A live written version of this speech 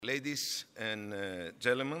Ladies and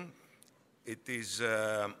gentlemen, it is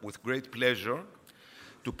with great pleasure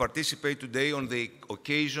to participate today on the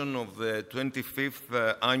occasion of the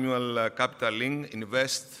 25th Annual Capital Link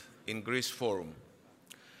Invest in Greece Forum.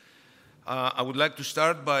 I would like to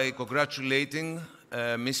start by congratulating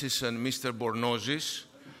Mrs. and Mr. Bornozis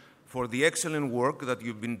for the excellent work that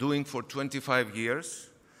you've been doing for 25 years,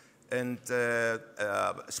 and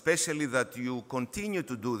especially that you continue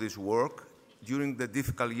to do this work during the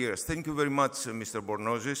difficult years. Thank you very much, Mr.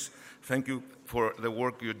 Bornozis. Thank you for the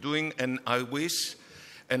work you're doing, and I wish,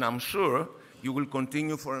 and I'm sure, you will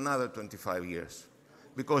continue for another 25 years.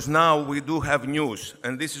 Because now we do have news,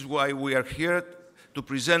 and this is why we are here to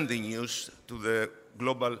present the news to the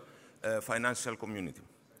global financial community.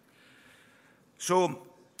 So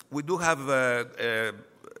we do have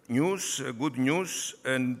news, good news,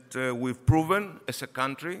 and we've proven as a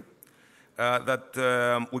country that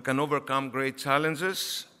we can overcome great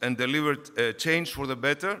challenges and deliver change for the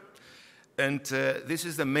better. And this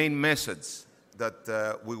is the main message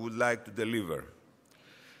that we would like to deliver.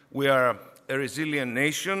 We are a resilient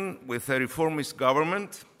nation with a reformist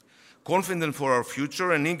government, confident for our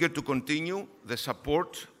future and eager to continue the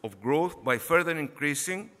support of growth by further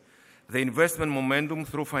increasing the investment momentum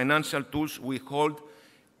through financial tools we hold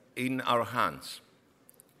in our hands.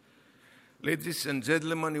 Ladies and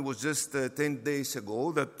gentlemen, it was just 10 days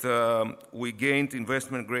ago that we gained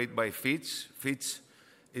investment grade by Fitch. Fitch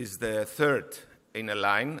is the third in a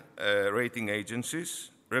line rating agencies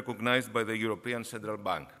recognized by the European Central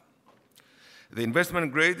Bank. The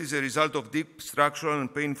investment grade is a result of deep structural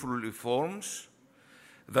and painful reforms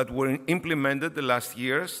that were implemented the last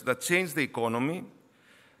years that changed the economy,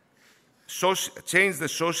 changed the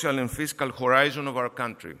social and fiscal horizon of our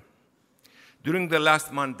country. During the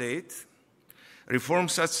last mandate,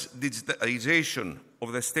 reforms such as digitization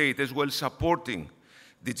of the state, as well as supporting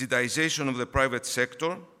digitization of the private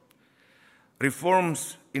sector,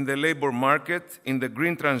 reforms in the labor market, in the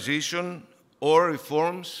green transition, or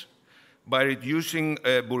reforms by reducing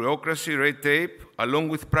bureaucracy, red tape, along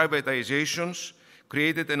with privatizations,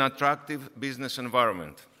 created an attractive business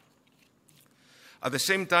environment. At the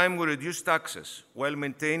same time, we reduced taxes while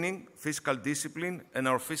maintaining fiscal discipline and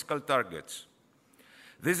our fiscal targets.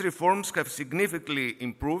 These reforms have significantly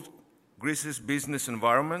improved Greece's business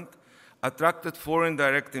environment, attracted foreign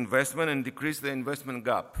direct investment, and decreased the investment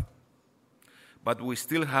gap. But we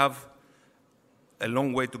still have a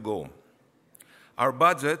long way to go. Our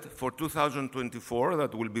budget for 2024,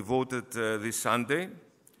 that will be voted this Sunday,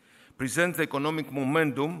 presents the economic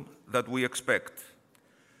momentum that we expect.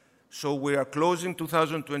 So we are closing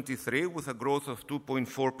 2023 with a growth of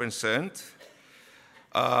 2.4%.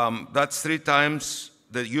 That's 3 times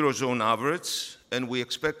the Eurozone average, and we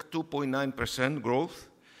expect 2.9% growth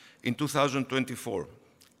in 2024.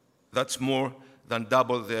 That's more than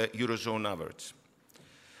double the Eurozone average.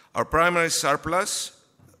 Our primary surplus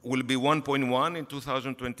will be 1.1 in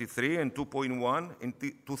 2023 and 2.1 in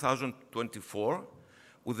 2024,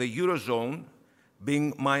 with the Eurozone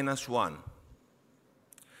being -1.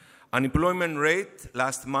 Unemployment rate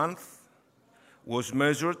last month was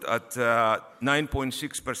measured at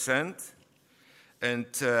 9.6%, and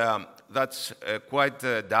that's quite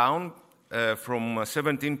down from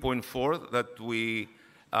 17.4 that we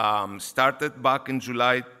started back in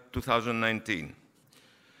July 2019.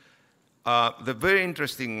 The very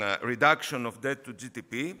interesting reduction of debt to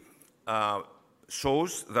GDP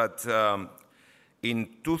shows that in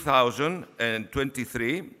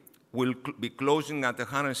 2023 we'll be closing at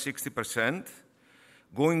 160%,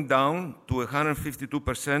 going down to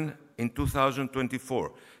 152% in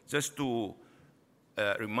 2024. Just to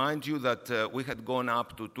remind you that we had gone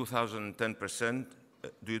up to 2010%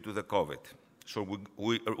 due to the COVID. So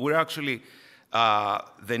we're actually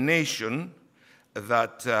the nation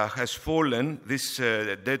that has fallen this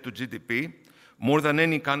debt to GDP more than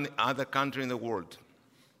any other country in the world.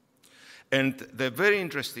 And the very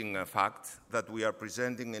interesting fact that we are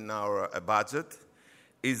presenting in our budget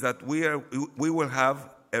is that we will have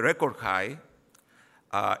a record high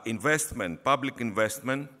public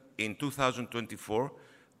investment in 2024,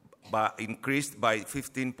 increased by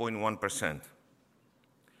 15.1%.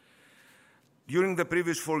 During the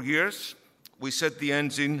previous 4 years, we set the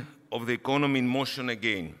engine of the economy in motion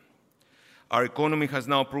again. Our economy has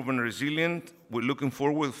now proven resilient. We're looking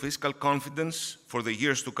forward with fiscal confidence for the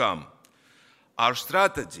years to come. Our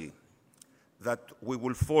strategy that we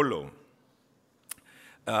will follow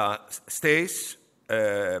stays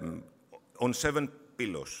on 7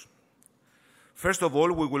 pillars. First of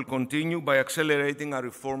all, we will continue by accelerating our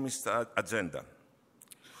reformist agenda.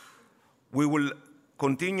 We will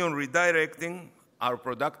continue on redirecting our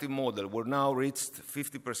productive model. We're now reached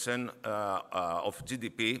 50% of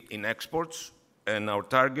GDP in exports, and our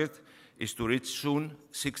target is to reach soon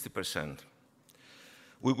 60%.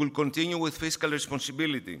 We will continue with fiscal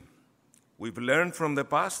responsibility. We've learned from the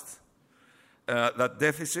past that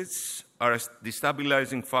deficits are a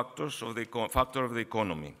destabilizing factor of the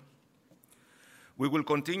economy. We will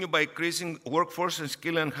continue by increasing workforce and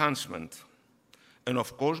skill enhancement, and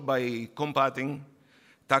of course by combating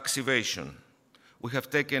tax evasion. We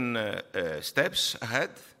have taken steps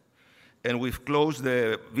ahead, and we've closed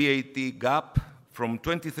the VAT gap from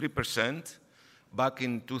 23% back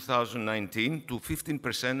in 2019 to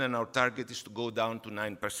 15%, and our target is to go down to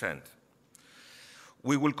 9%.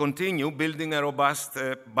 We will continue building a robust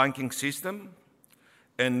banking system,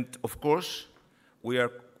 and of course, we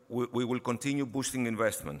will continue boosting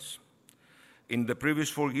investments. In the previous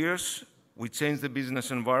 4 years, we changed the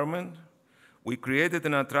business environment, we created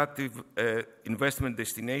an attractive investment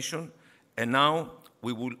destination, and now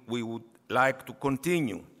we would like to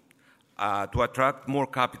continue to attract more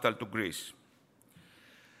capital to Greece.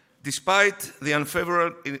 Despite the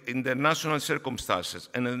unfavorable international circumstances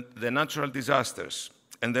and the natural disasters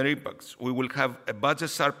and their impacts, we will have a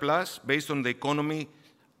budget surplus based on the economy's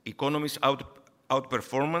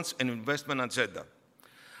outperformance and investment agenda.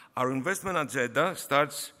 Our investment agenda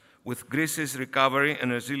starts with Greece's recovery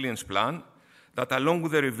and resilience plan that, along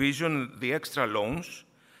with the revision, the extra loans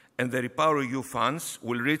and the REPowerEU funds,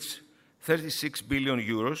 will reach 36 billion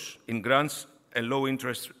euros in grants and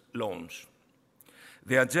low-interest loans.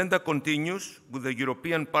 The agenda continues with the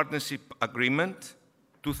European Partnership Agreement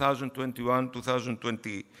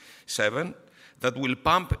 2021-2027 that will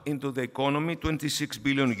pump into the economy 26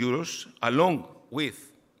 billion euros, along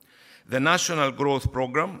with the National Growth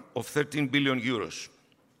Programme of 13 billion euros.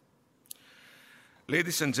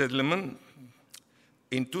 Ladies and gentlemen,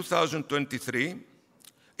 in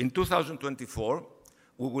 2024,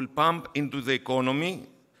 we will pump into the economy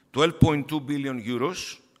 12.2 billion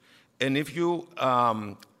euros, and if you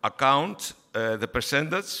account the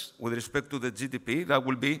percentage with respect to the GDP, that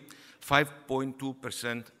will be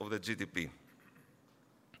 5.2% of the GDP.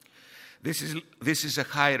 This is a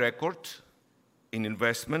high record in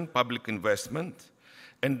investment, public investment,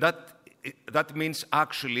 and that means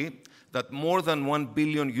actually that more than 1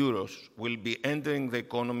 billion euros will be entering the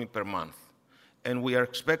economy per month. And we are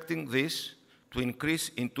expecting this to increase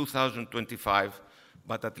in 2025,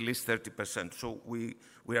 but at least 30%. So we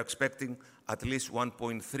are expecting at least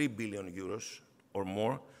 1.3 billion euros or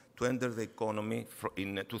more to enter the economy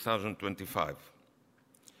in 2025.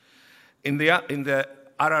 In the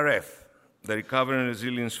RRF, the Recovery and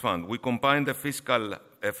Resilience Fund, we combine the fiscal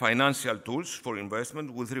financial tools for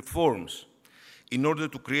investment with reforms in order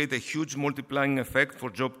to create a huge multiplying effect for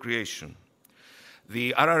job creation.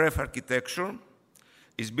 The RRF architecture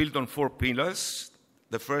is built on 4 pillars.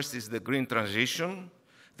 The first is the green transition,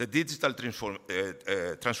 the digital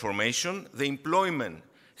transformation, the employment,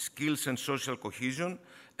 skills and social cohesion,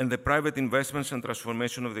 and the private investments and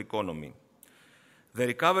transformation of the economy. The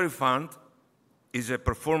Recovery Fund is a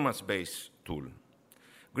performance-based tool.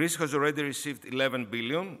 Greece has already received 11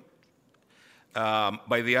 billion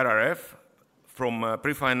by the RRF from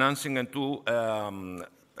pre-financing and to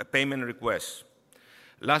payment requests.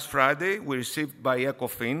 Last Friday, we received by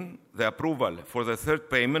ECOFIN the approval for the third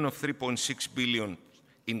payment of 3.6 billion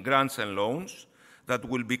in grants and loans that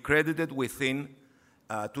will be credited within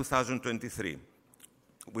 2023,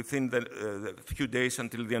 within the few days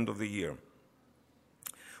until the end of the year.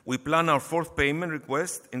 We plan our fourth payment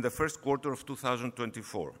request in the first quarter of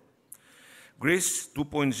 2024. Greece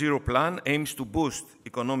 2.0 plan aims to boost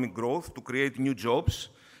economic growth, to create new jobs,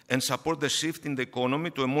 and support the shift in the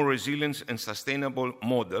economy to a more resilient and sustainable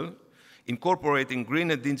model, incorporating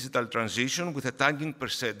green and digital transition with a targeting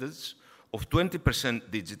percentage of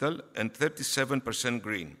 20% digital and 37%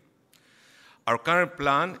 green. Our current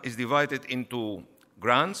plan is divided into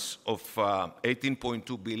grants of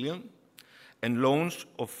 18.2 billion and loans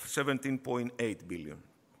of 17.8 billion.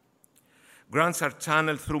 Grants are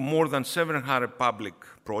channeled through more than 700 public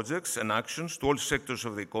projects and actions to all sectors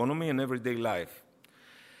of the economy and everyday life.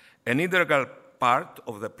 An integral part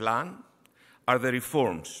of the plan are the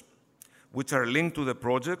reforms, which are linked to the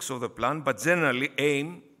projects of the plan, but generally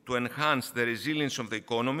aim to enhance the resilience of the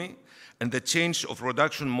economy and the change of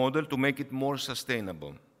production model to make it more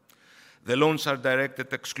sustainable. The loans are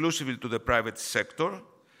directed exclusively to the private sector,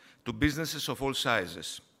 to businesses of all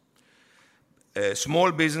sizes.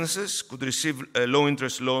 Small businesses could receive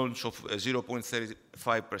low-interest loans of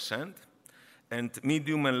 0.35%, and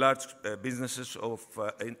medium and large businesses of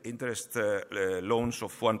interest loans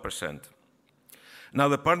of 1%. Now,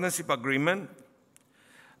 the partnership agreement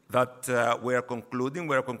that we are concluding.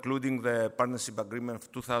 We are concluding the partnership agreement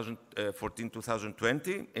of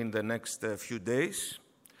 2014-2020 in the next few days.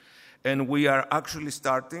 And we are actually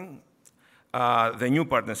starting the new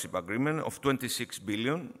partnership agreement of 26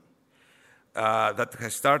 billion that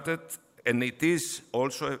has started, and it is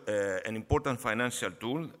also an important financial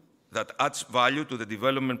tool that adds value to the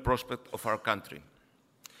development prospect of our country.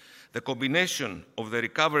 The combination of the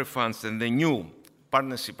recovery funds and the new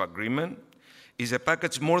partnership agreement is a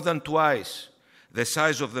package more than twice the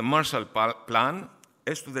size of the Marshall Plan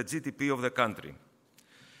as to the GDP of the country.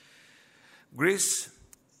 Greece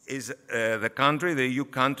is the EU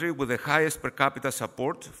country with the highest per capita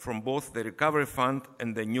support from both the Recovery Fund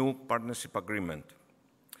and the new partnership agreement.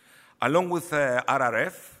 Along with the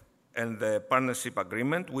RRF and the partnership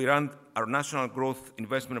agreement, we run our National Growth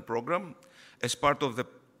Investment Program as part of the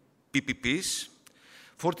PPPs.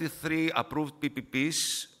 43 approved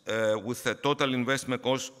PPPs with a total investment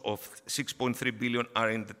cost of 6.3 billion are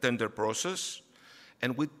in the tender process.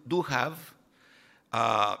 And we do have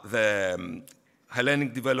the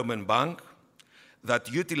Hellenic Development Bank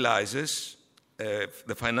that utilizes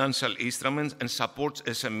the financial instruments and supports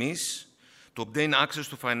SMEs to obtain access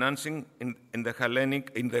to financing in the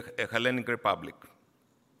Hellenic Republic.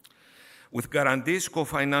 With guarantees,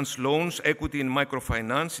 co-finance loans, equity and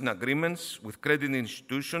microfinance in agreements with credit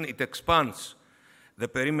institutions, it expands the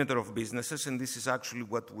perimeter of businesses, and this is actually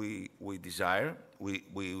what we desire. We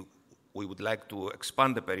would like to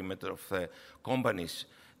expand the perimeter of companies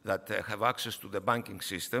that have access to the banking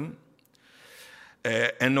system.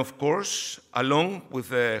 And of course, along with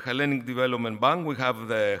the Hellenic Development Bank, we have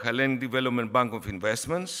the Hellenic Development Bank of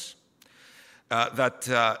Investments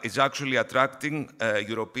that is actually attracting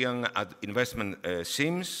European investment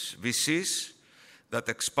schemes, VCs, that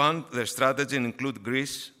expand their strategy and include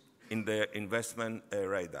Greece in the investment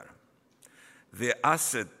radar. The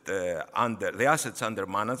assets under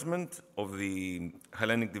management of the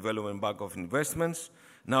Hellenic Development Bank of Investments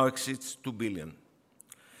now exceeds 2 billion,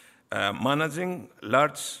 managing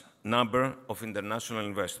large number of international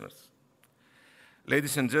investors.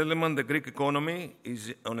 Ladies and gentlemen, the Greek economy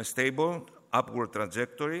is on a stable upward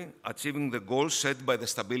trajectory, achieving the goals set by the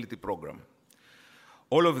Stability Program.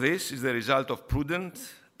 All of this is the result of prudent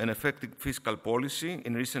and effective fiscal policy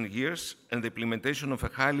in recent years and the implementation of a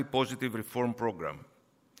highly positive reform program.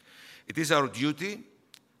 It is our duty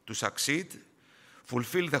to succeed,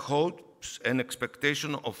 fulfill the hopes and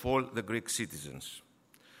expectations of all the Greek citizens.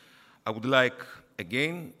 I would like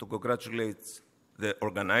again to congratulate the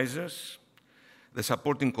organizers, the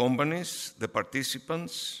supporting companies, the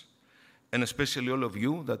participants, and especially all of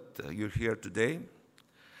you that you're here today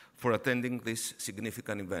for attending this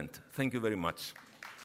significant event. Thank you very much.